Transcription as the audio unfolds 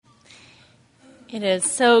It is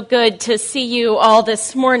so good to see you all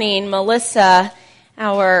this morning. Melissa,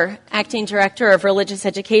 our acting director of religious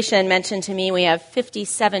education, mentioned to me we have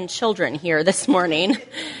 57 children here this morning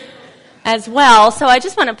as well. So I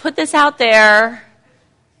just want to put this out there.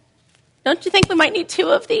 Don't you think we might need 2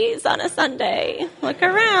 of these on a Sunday? Look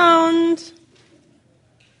around.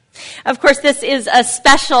 Of course, this is a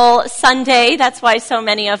special Sunday. That's why so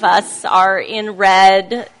many of us are in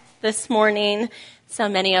red this morning. So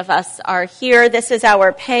many of us are here. This is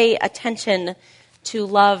our Pay Attention to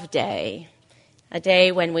Love Day, a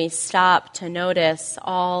day when we stop to notice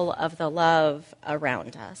all of the love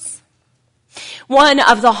around us. One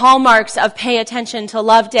of the hallmarks of Pay Attention to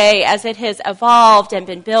Love Day, as it has evolved and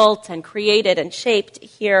been built and created and shaped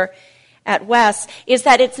here at Wes, is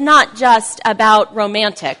that it's not just about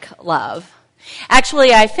romantic love.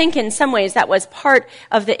 Actually, I think in some ways that was part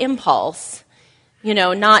of the impulse. You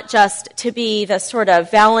know, not just to be the sort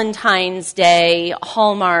of Valentine's Day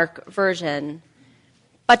hallmark version,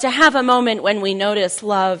 but to have a moment when we notice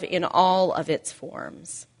love in all of its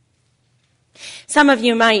forms. Some of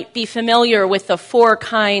you might be familiar with the 4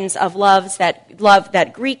 kinds of love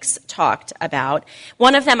that Greeks talked about.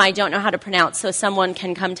 One of them I don't know how to pronounce, so someone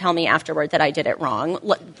can come tell me afterward that I did it wrong.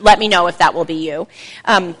 Let me know if that will be you.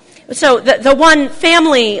 So the one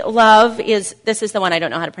family love this is the one I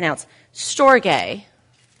don't know how to pronounce. Storge.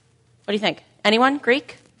 What do you think? Anyone?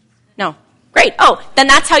 Greek? No. Great. Oh, then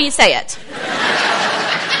that's how you say it.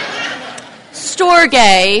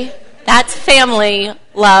 Storge, that's family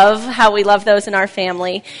love, how we love those in our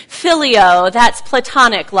family. Phileo, that's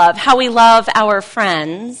platonic love, how we love our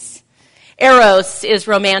friends. Eros is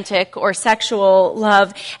romantic or sexual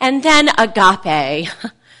love. And then agape.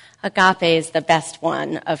 Agape is the best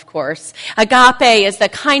one, of course. Agape is the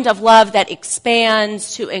kind of love that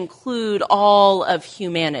expands to include all of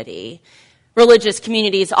humanity. Religious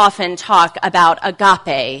communities often talk about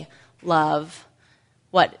agape love,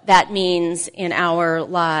 what that means in our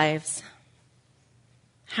lives.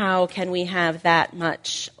 How can we have that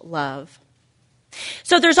much love?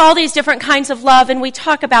 So there's all these different kinds of love, and we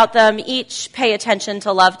talk about them each Pay Attention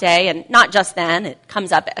to Love Day, and not just then. It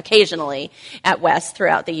comes up occasionally at West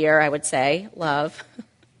throughout the year, I would say, love.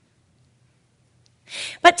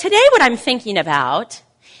 But today what I'm thinking about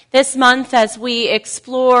this month as we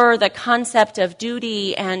explore the concept of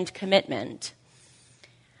duty and commitment,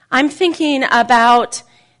 I'm thinking about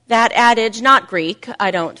that adage, not Greek,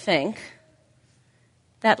 I don't think,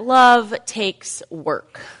 that love takes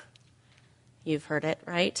work. You've heard it,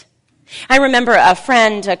 right? I remember a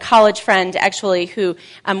college friend actually, who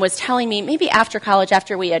was telling me, maybe after college,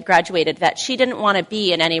 after we had graduated, that she didn't want to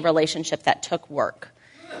be in any relationship that took work.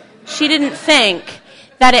 She didn't think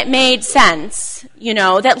that it made sense,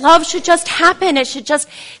 that love should just happen. It should just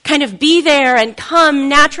kind of be there and come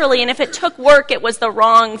naturally. And if it took work, it was the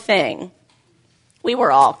wrong thing. We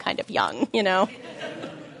were all kind of young,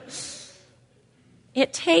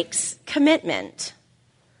 It takes commitment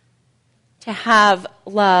to have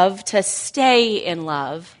love, to stay in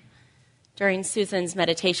love. During Susan's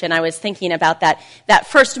meditation, I was thinking about that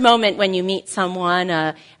first moment when you meet someone,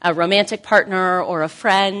 a romantic partner or a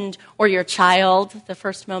friend or your child, the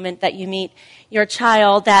first moment that you meet your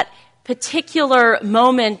child, that particular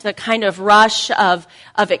moment, the kind of rush of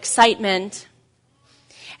excitement,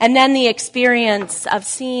 and then the experience of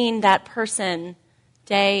seeing that person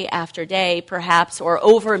day after day, perhaps, or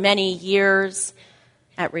over many years,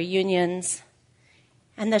 at reunions,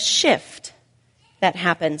 and the shift that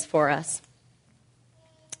happens for us.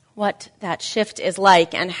 What that shift is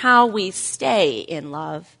like and how we stay in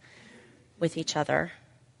love with each other.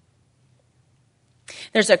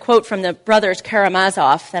 There's a quote from the brothers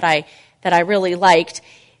Karamazov that I really liked.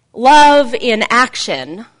 Love in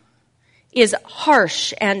action is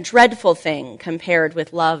harsh and dreadful thing compared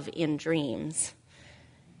with love in dreams.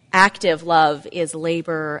 Active love is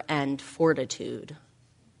labor and fortitude.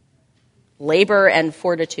 Labor and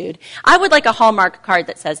fortitude. I would like a Hallmark card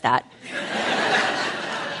that says that.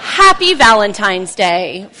 Happy Valentine's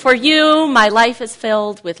Day. For you, my life is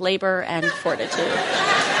filled with labor and fortitude.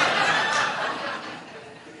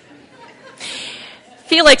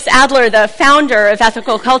 Felix Adler, the founder of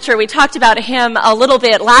ethical culture, we talked about him a little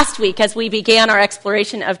bit last week as we began our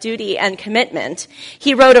exploration of duty and commitment.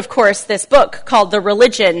 He wrote, of course, this book called The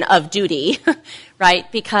Religion of Duty,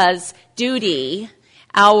 right? Because duty,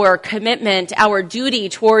 our commitment, our duty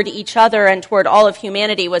toward each other and toward all of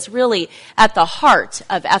humanity was really at the heart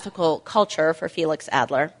of ethical culture for Felix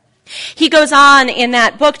Adler. He goes on in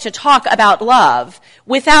that book to talk about love.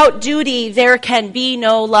 Without duty, there can be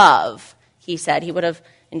no love, he said. He would have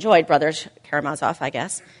enjoyed Brothers Karamazov, I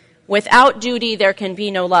guess. Without duty, there can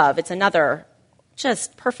be no love. It's another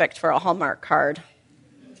Just perfect for a Hallmark card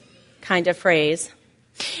kind of phrase.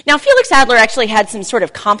 Now, Felix Adler actually had some sort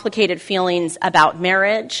of complicated feelings about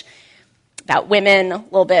marriage, about women, a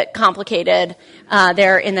little bit complicated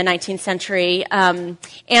there in the 19th century, and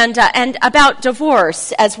about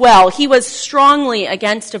divorce as well. He was strongly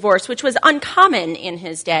against divorce, which was uncommon in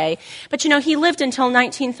his day. But, he lived until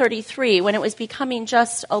 1933 when it was becoming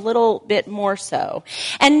just a little bit more so.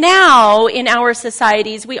 And now, in our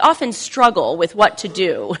societies, we often struggle with what to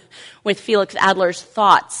do with Felix Adler's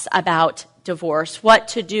thoughts about divorce, what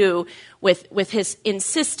to do with his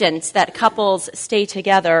insistence that couples stay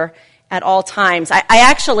together at all times. I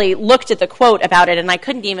actually looked at the quote about it, and I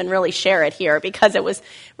couldn't even really share it here because it was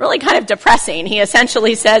really kind of depressing. He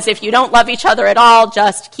essentially says, if you don't love each other at all,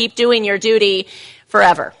 just keep doing your duty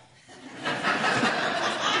forever.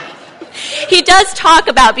 He does talk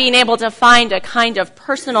about being able to find a kind of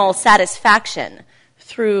personal satisfaction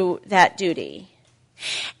through that duty.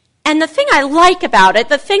 And the thing I like about it,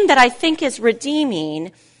 the thing that I think is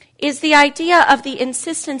redeeming, is the idea of the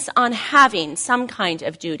insistence on having some kind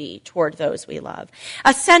of duty toward those we love,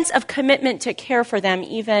 a sense of commitment to care for them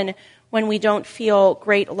even when we don't feel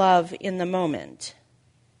great love in the moment.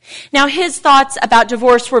 Now, his thoughts about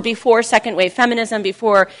divorce were before second-wave feminism,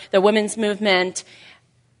 before the women's movement,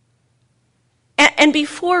 and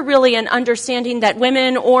before really an understanding that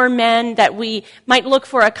women or men, that we might look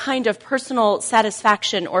for a kind of personal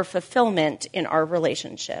satisfaction or fulfillment in our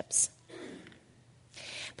relationships.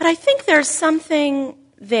 But I think there's something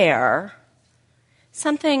there,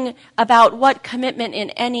 something about what commitment in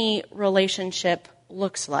any relationship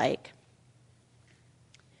looks like,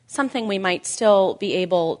 something we might still be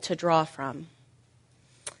able to draw from.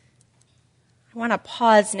 I want to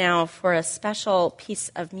pause now for a special piece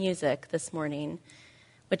of music this morning,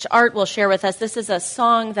 which Art will share with us. This is a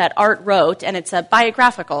song that Art wrote, and it's a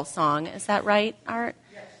biographical song. Is that right, Art?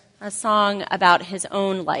 Yes. A song about his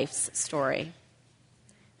own life's story.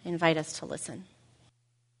 I invite us to listen.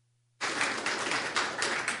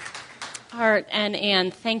 Art and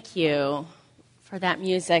Anne, thank you for that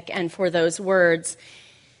music and for those words.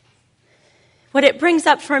 What it brings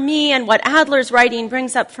up for me, and what Adler's writing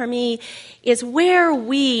brings up for me, is where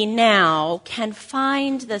we now can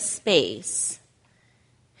find the space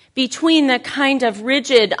between the kind of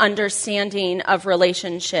rigid understanding of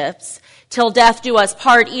relationships, till death do us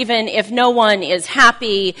part, even if no one is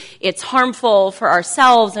happy, it's harmful for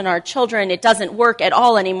ourselves and our children, it doesn't work at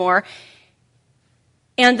all anymore,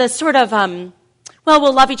 and the sort of,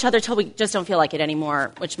 we'll love each other till we just don't feel like it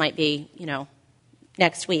anymore, which might be,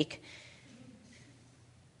 next week.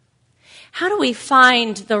 How do we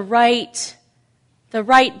find the right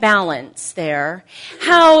balance there?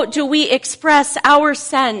 How do we express our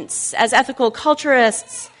sense as ethical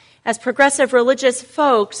culturists, as progressive religious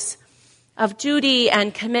folks, of duty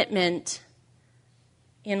and commitment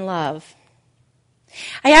in love?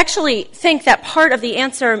 I actually think that part of the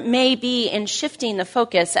answer may be in shifting the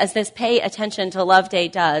focus, as this Pay Attention to Love Day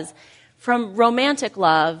does, from romantic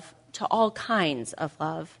love to all kinds of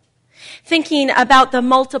love. Thinking about the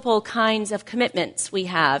multiple kinds of commitments we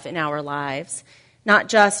have in our lives, not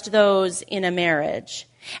just those in a marriage.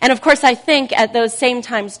 And of course, I think at those same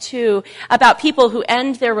times, too, about people who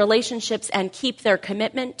end their relationships and keep their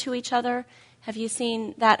commitment to each other. Have you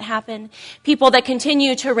seen that happen? People that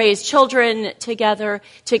continue to raise children together,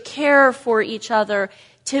 to care for each other,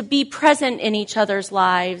 to be present in each other's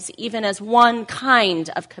lives, even as one kind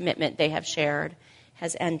of commitment they have shared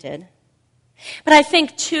has ended. But I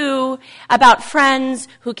think, too, about friends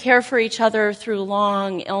who care for each other through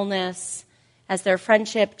long illness as their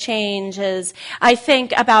friendship changes. I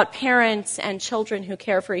think about parents and children who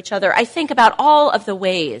care for each other. I think about all of the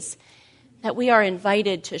ways that we are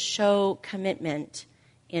invited to show commitment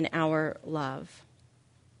in our love.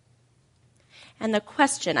 And the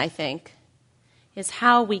question, I think, is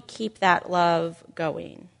how we keep that love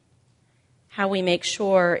going, how we make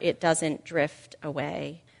sure it doesn't drift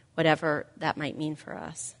away, whatever that might mean for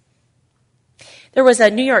us. There was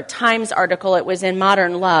a New York Times article, it was in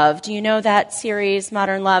Modern Love. Do you know that series,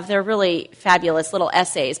 Modern Love? They're really fabulous little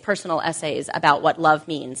essays, personal essays about what love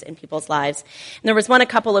means in people's lives. And there was one a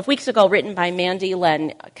couple of weeks ago written by Mandy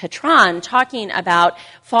Len Catron talking about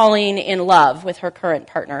falling in love with her current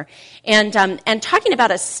partner. And talking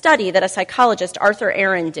about a study that a psychologist, Arthur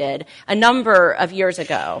Aaron, did a number of years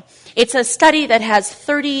ago. It's a study that has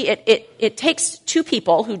it takes two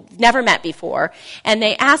people who've never met before, and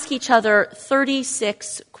they ask each other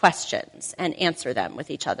 36 questions and answer them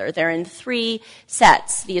with each other. They're in 3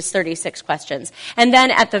 sets, these 36 questions. And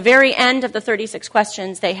then at the very end of the 36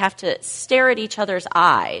 questions, they have to stare at each other's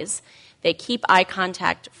eyes. They keep eye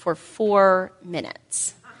contact for 4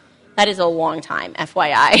 minutes. That is a long time,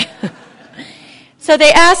 FYI. So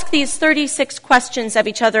they ask these 36 questions of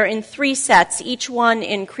each other in 3 sets, each one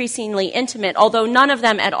increasingly intimate, although none of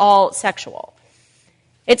them at all sexual.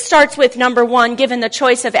 It starts with number 1, given the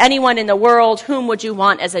choice of anyone in the world, whom would you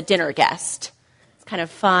want as a dinner guest? It's kind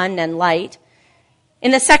of fun and light.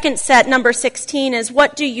 In the second set, number 16 is,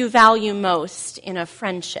 what do you value most in a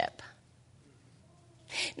friendship?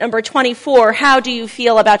 Number 24, how do you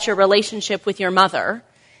feel about your relationship with your mother?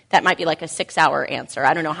 That might be like a 6-hour answer.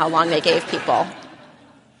 I don't know how long they gave people.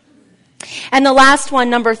 And the last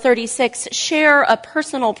one, number 36, share a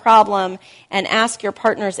personal problem and ask your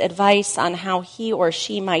partner's advice on how he or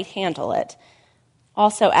she might handle it.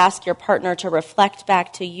 Also ask your partner to reflect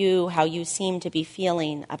back to you how you seem to be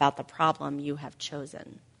feeling about the problem you have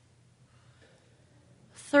chosen.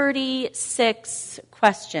 36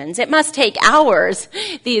 questions. It must take hours,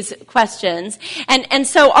 these questions. And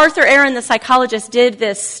so Arthur Aaron, the psychologist, did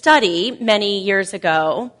this study many years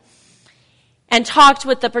ago and talked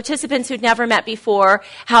with the participants who'd never met before,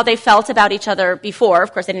 how they felt about each other before.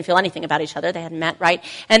 Of course, they didn't feel anything about each other. They hadn't met, right?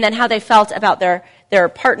 And then how they felt about their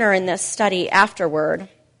partner in this study afterward.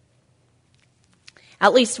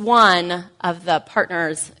 At least one of the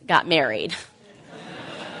partners got married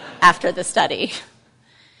after the study.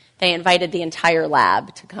 They invited the entire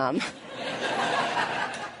lab to come.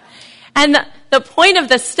 And the point of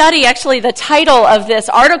the study, actually the title of this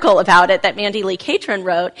article about it that Mandy Lee Catron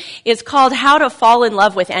wrote, is called How to Fall in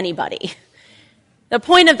Love with Anybody. The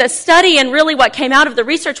point of the study, and really what came out of the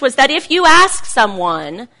research, was that if you ask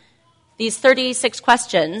someone these 36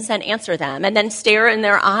 questions and answer them, and then stare in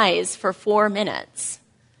their eyes for 4 minutes,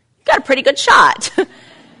 you've got a pretty good shot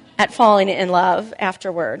at falling in love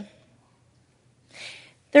afterward.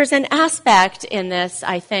 There's an aspect in this,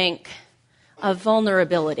 I think, of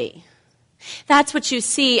vulnerability. That's what you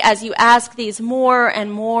see as you ask these more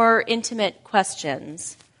and more intimate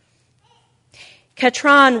questions.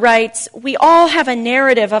 Catron writes, we all have a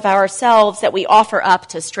narrative of ourselves that we offer up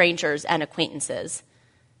to strangers and acquaintances.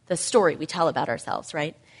 The story we tell about ourselves,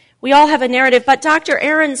 right? We all have a narrative, but Dr.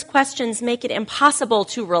 Aaron's questions make it impossible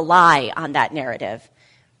to rely on that narrative.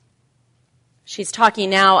 She's talking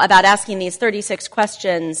now about asking these 36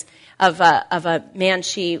 questions of a man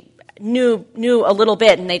she knew a little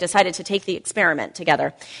bit, and they decided to take the experiment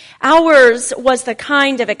together. Ours was the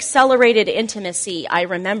kind of accelerated intimacy I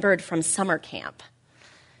remembered from summer camp.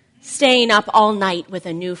 Staying up all night with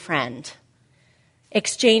a new friend,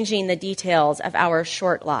 exchanging the details of our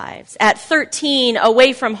short lives. At 13,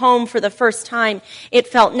 away from home for the first time, it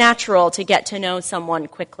felt natural to get to know someone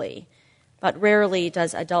quickly. But rarely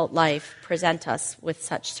does adult life present us with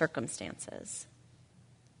such circumstances.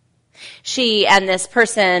 She and this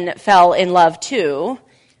person fell in love too,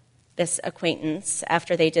 this acquaintance,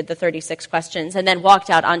 after they did the 36 questions, and then walked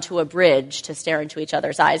out onto a bridge to stare into each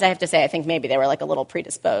other's eyes. I have to say, I think maybe they were like a little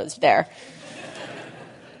predisposed there.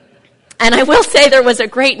 And I will say there was a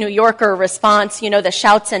great New Yorker response, the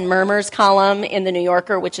shouts and murmurs column in the New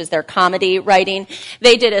Yorker, which is their comedy writing.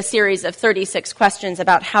 They did a series of 36 questions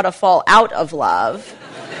about how to fall out of love.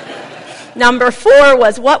 Number 4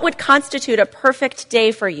 was, what would constitute a perfect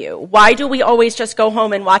day for you? Why do we always just go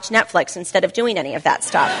home and watch Netflix instead of doing any of that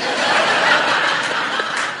stuff?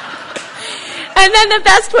 And then the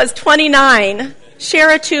best was 29,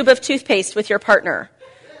 share a tube of toothpaste with your partner.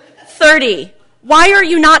 30, why are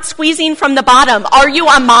you not squeezing from the bottom? Are you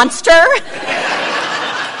a monster?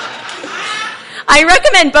 I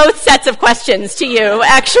recommend both sets of questions to you,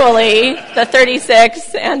 actually, the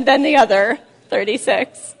 36 and then the other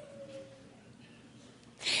 36.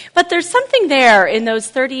 But there's something there in those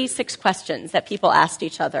 36 questions that people asked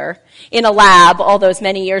each other in a lab all those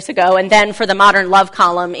many years ago, and then for the Modern Love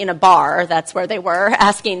column in a bar, that's where they were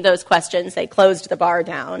asking those questions. They closed the bar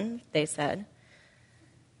down, they said.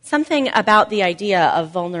 Something about the idea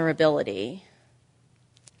of vulnerability.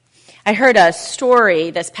 I heard a story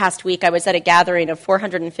this past week. I was at a gathering of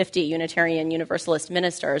 450 Unitarian Universalist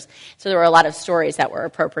ministers, so there were a lot of stories that were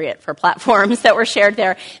appropriate for platforms that were shared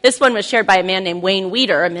there. This one was shared by a man named Wayne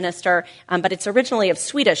Weeder, a minister, but it's originally of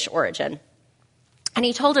Swedish origin. And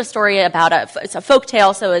he told a story about it's a folk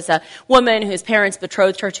tale, so it's a woman whose parents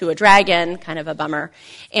betrothed her to a dragon, kind of a bummer.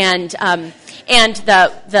 And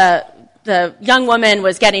the young woman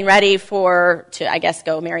was getting ready to, I guess,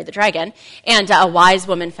 go marry the dragon, and a wise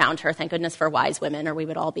woman found her. Thank goodness for wise women, or we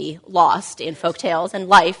would all be lost in folk tales and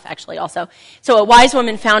life, actually, also. So a wise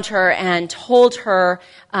woman found her and told her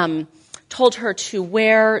to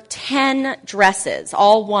wear 10 dresses,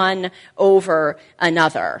 all one over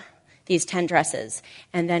another, these 10 dresses,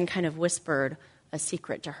 and then kind of whispered, a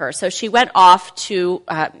secret to her. So she went off to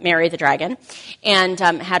marry the dragon and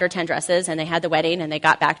had her 10 dresses, and they had the wedding, and they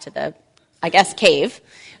got back to the, I guess, cave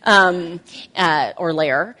or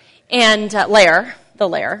lair. And the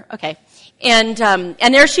lair, okay. And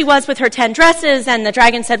there she was with her 10 dresses, and the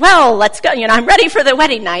dragon said, well, let's go, I'm ready for the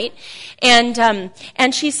wedding night.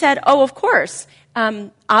 And she said, oh, of course,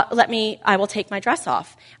 I will take my dress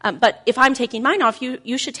off. But if I'm taking mine off,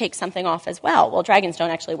 you should take something off as well. Well, dragons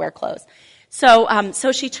don't actually wear clothes.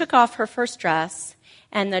 So she took off her first dress,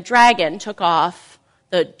 and the dragon took off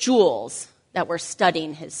the jewels that were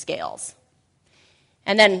studding his scales.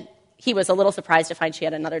 And then he was a little surprised to find she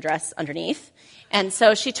had another dress underneath. And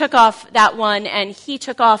so she took off that one, and he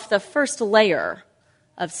took off the first layer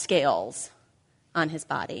of scales on his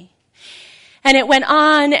body. And it went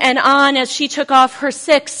on and on as she took off her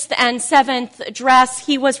 6th and 7th dress.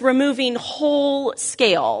 He was removing whole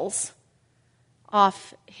scales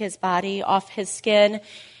off his body, off his skin.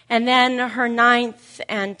 And then her 9th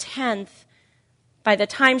and 10th, by the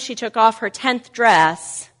time she took off her 10th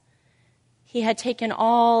dress, he had taken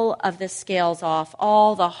all of the scales off,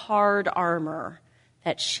 all the hard armor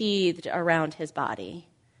that sheathed around his body.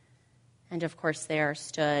 And of course there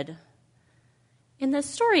stood, in the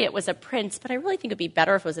story it was a prince, but I really think it would be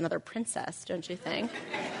better if it was another princess, don't you think?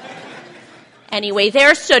 Anyway,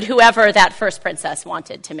 there stood whoever that first princess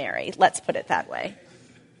wanted to marry. Let's put it that way.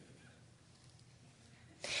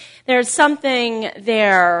 There's something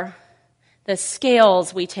there, the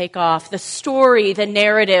scales we take off, the story, the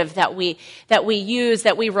narrative that we use,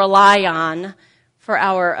 that we rely on for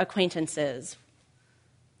our acquaintances.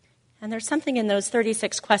 And there's something in those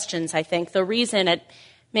 36 questions, I think. The reason it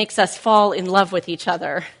makes us fall in love with each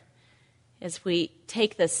other is we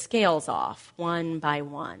take the scales off one by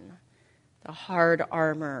one, the hard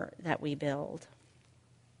armor that we build.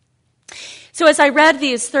 So as I read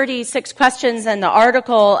these 36 questions and the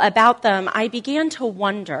article about them, I began to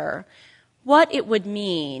wonder what it would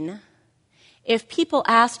mean if people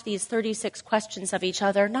asked these 36 questions of each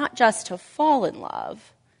other, not just to fall in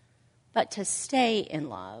love, but to stay in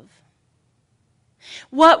love.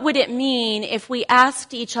 What would it mean if we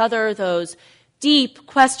asked each other those deep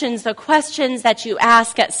questions, the questions that you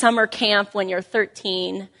ask at summer camp when you're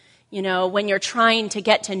 13, when you're trying to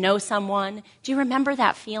get to know someone? Do you remember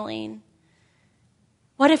that feeling?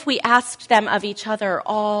 What if we asked them of each other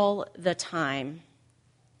all the time?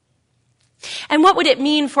 And what would it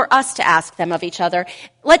mean for us to ask them of each other?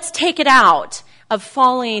 Let's take it out of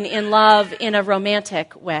falling in love in a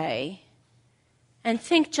romantic way and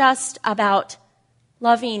think just about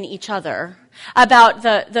loving each other, about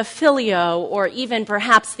the filio or even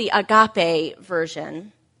perhaps the agape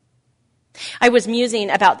version. I was musing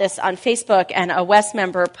about this on Facebook, and a West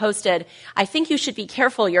member posted, I think you should be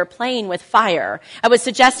careful, you're playing with fire. I was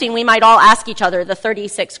suggesting we might all ask each other the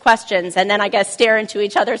 36 questions and then, I guess, stare into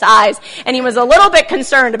each other's eyes. And he was a little bit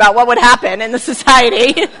concerned about what would happen in the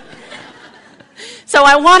society. So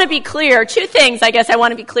I want to be clear. 2 things, I guess, I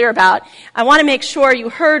want to be clear about. I want to make sure you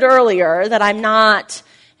heard earlier that I'm not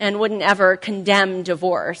and wouldn't ever condemn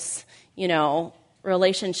divorce.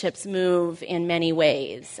 Relationships move in many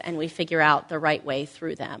ways, and we figure out the right way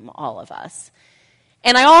through them, all of us.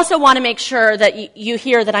 And I also want to make sure that you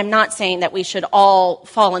hear that I'm not saying that we should all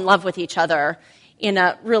fall in love with each other in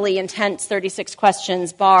a really intense 36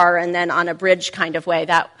 questions bar and then on a bridge kind of way.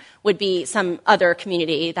 That would be some other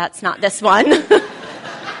community. That's not this one.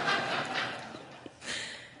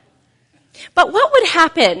 But what would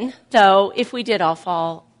happen, though, if we did all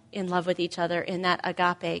fall in love with each other in that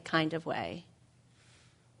agape kind of way?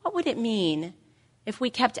 What would it mean if we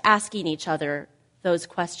kept asking each other those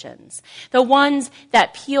questions? The ones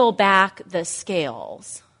that peel back the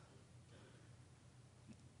scales.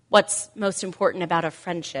 What's most important about a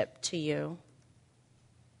friendship to you?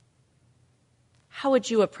 How would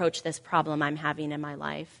you approach this problem I'm having in my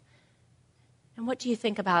life? And what do you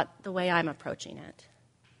think about the way I'm approaching it?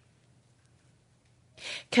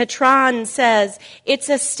 Catron says, it's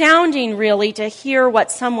astounding, really, to hear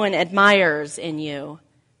what someone admires in you.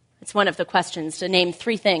 It's one of the questions, to name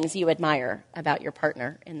 3 things you admire about your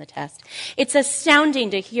partner in the test. It's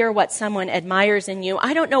astounding to hear what someone admires in you.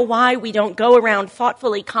 I don't know why we don't go around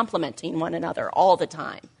thoughtfully complimenting one another all the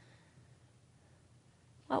time.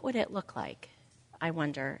 What would it look like, I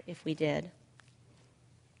wonder, if we did?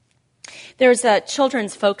 There's a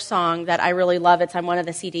children's folk song that I really love. It's on one of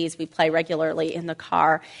the CDs we play regularly in the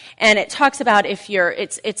car. And it talks about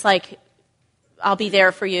it's like, I'll be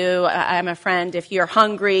there for you. I'm a friend. If you're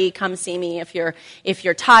hungry, come see me. If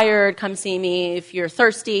you're tired, come see me. If you're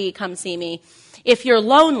thirsty, come see me. If you're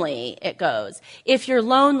lonely, it goes, if you're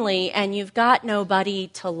lonely and you've got nobody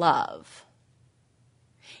to love,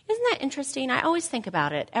 Isn't that interesting? I always think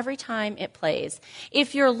about it every time it plays.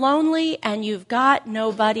 If you're lonely and you've got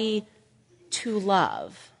nobody to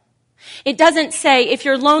love, it doesn't say if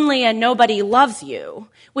you're lonely and nobody loves you,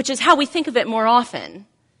 which is how we think of it more often,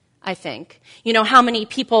 I think. How many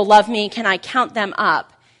people love me? Can I count them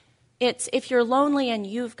up? It's if you're lonely and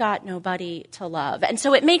you've got nobody to love. And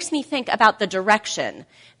so it makes me think about the direction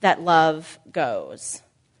that love goes.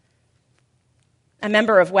 A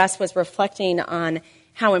member of Wes was reflecting on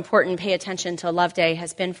how important Pay Attention to Love Day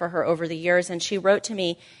has been for her over the years, and she wrote to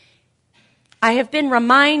me, I have been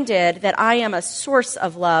reminded that I am a source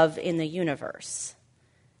of love in the universe.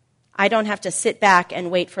 I don't have to sit back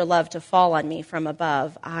and wait for love to fall on me from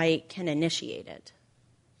above. I can initiate it.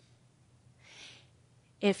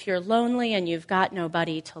 If you're lonely and you've got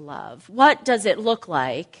nobody to love, what does it look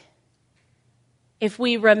like if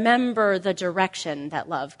we remember the direction that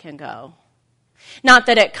love can go? Not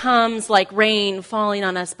that it comes like rain falling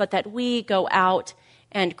on us, but that we go out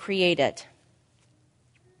and create it.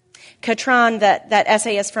 Catron, that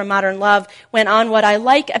essayist from Modern Love, went on, what I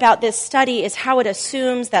like about this study is how it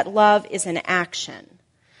assumes that love is an action.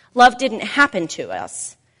 Love didn't happen to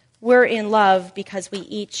us. We're in love because we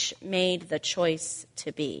each made the choice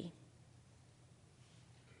to be.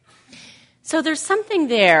 So there's something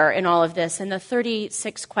there in all of this, in the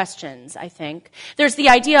 36 questions, I think. There's the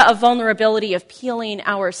idea of vulnerability, of peeling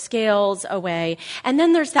our scales away. And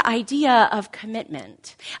then there's the idea of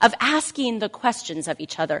commitment, of asking the questions of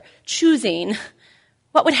each other, choosing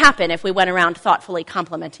what would happen if we went around thoughtfully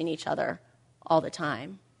complimenting each other all the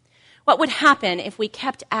time. What would happen if we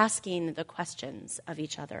kept asking the questions of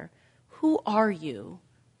each other? Who are you,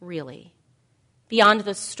 really? Beyond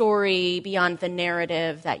the story, beyond the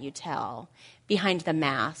narrative that you tell, behind the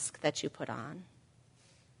mask that you put on.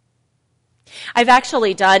 I've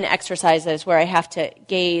actually done exercises where I have to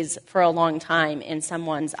gaze for a long time in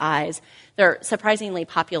someone's eyes. They're surprisingly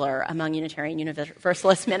popular among Unitarian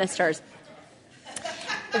Universalist ministers.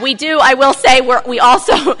 We do, I will say, we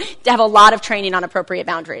also have a lot of training on appropriate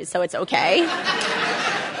boundaries, so it's okay.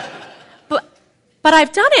 But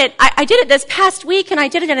I've done it. I did it this past week, and I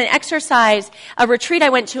did it in an exercise, a retreat I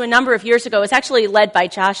went to a number of years ago. It was actually led by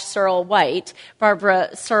Josh Searle White,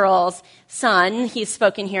 Barbara Searle's son. He's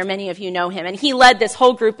spoken here. Many of you know him. And he led this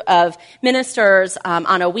whole group of ministers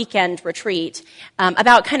on a weekend retreat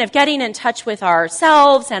about kind of getting in touch with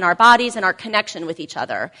ourselves and our bodies and our connection with each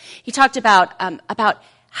other. He talked about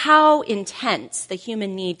how intense the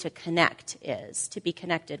human need to connect is, to be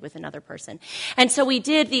connected with another person. And so we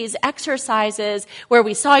did these exercises where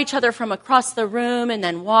we saw each other from across the room and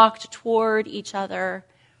then walked toward each other,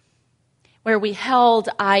 where we held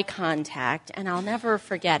eye contact, and I'll never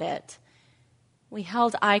forget it. We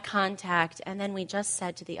held eye contact, and then we just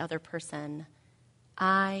said to the other person,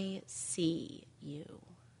 I see you.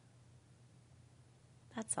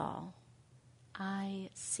 That's all.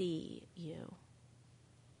 I see you.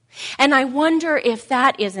 And I wonder if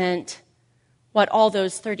that isn't what all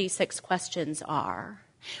those 36 questions are,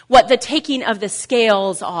 what the taking of the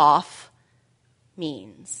scales off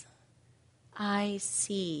means. I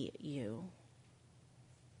see you.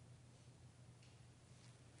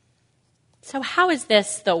 So how is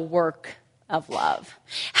this the work of love?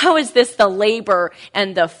 How is this the labor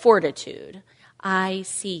and the fortitude? I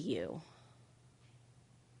see you.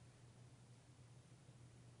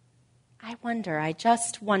 I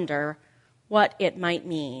just wonder what it might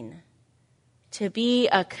mean to be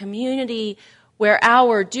a community where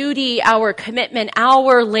our duty, our commitment,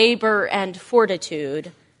 our labor and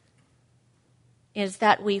fortitude is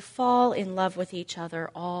that we fall in love with each other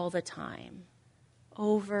all the time,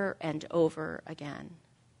 over and over again.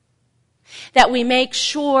 That we make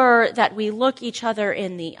sure that we look each other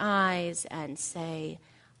in the eyes and say,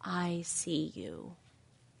 I see you.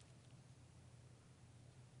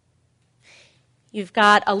 You've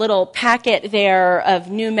got a little packet there of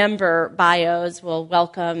new member bios. We'll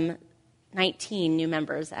welcome 19 new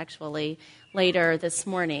members, actually, later this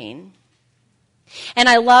morning. And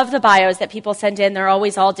I love the bios that people send in. They're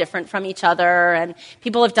always all different from each other, and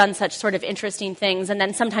people have done such sort of interesting things, and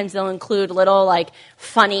then sometimes they'll include little,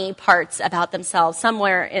 funny parts about themselves.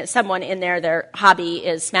 Someone in there, their hobby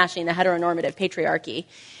is smashing the heteronormative patriarchy.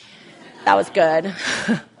 That was good.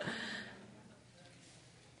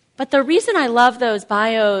 But the reason I love those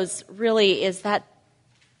bios really is that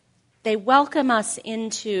they welcome us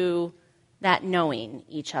into that knowing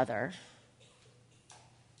each other.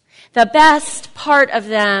 The best part of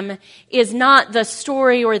them is not the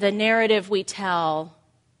story or the narrative we tell.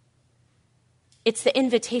 It's the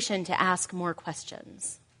invitation to ask more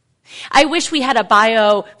questions. I wish we had a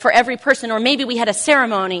bio for every person, or maybe we had a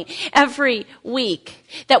ceremony every week,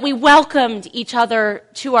 that we welcomed each other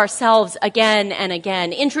to ourselves again and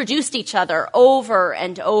again, introduced each other over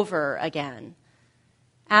and over again,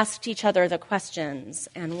 asked each other the questions,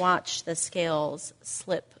 and watched the scales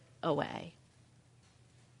slip away.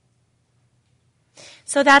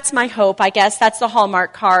 So that's my hope, I guess. That's the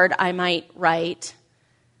Hallmark card I might write.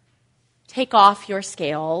 Take off your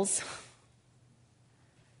scales.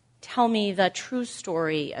 Tell me the true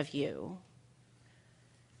story of you.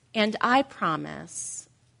 And I promise,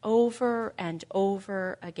 over and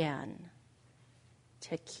over again,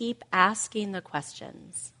 to keep asking the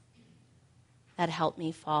questions that help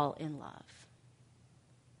me fall in love.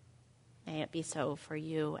 May it be so for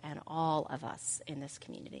you and all of us in this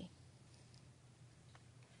community.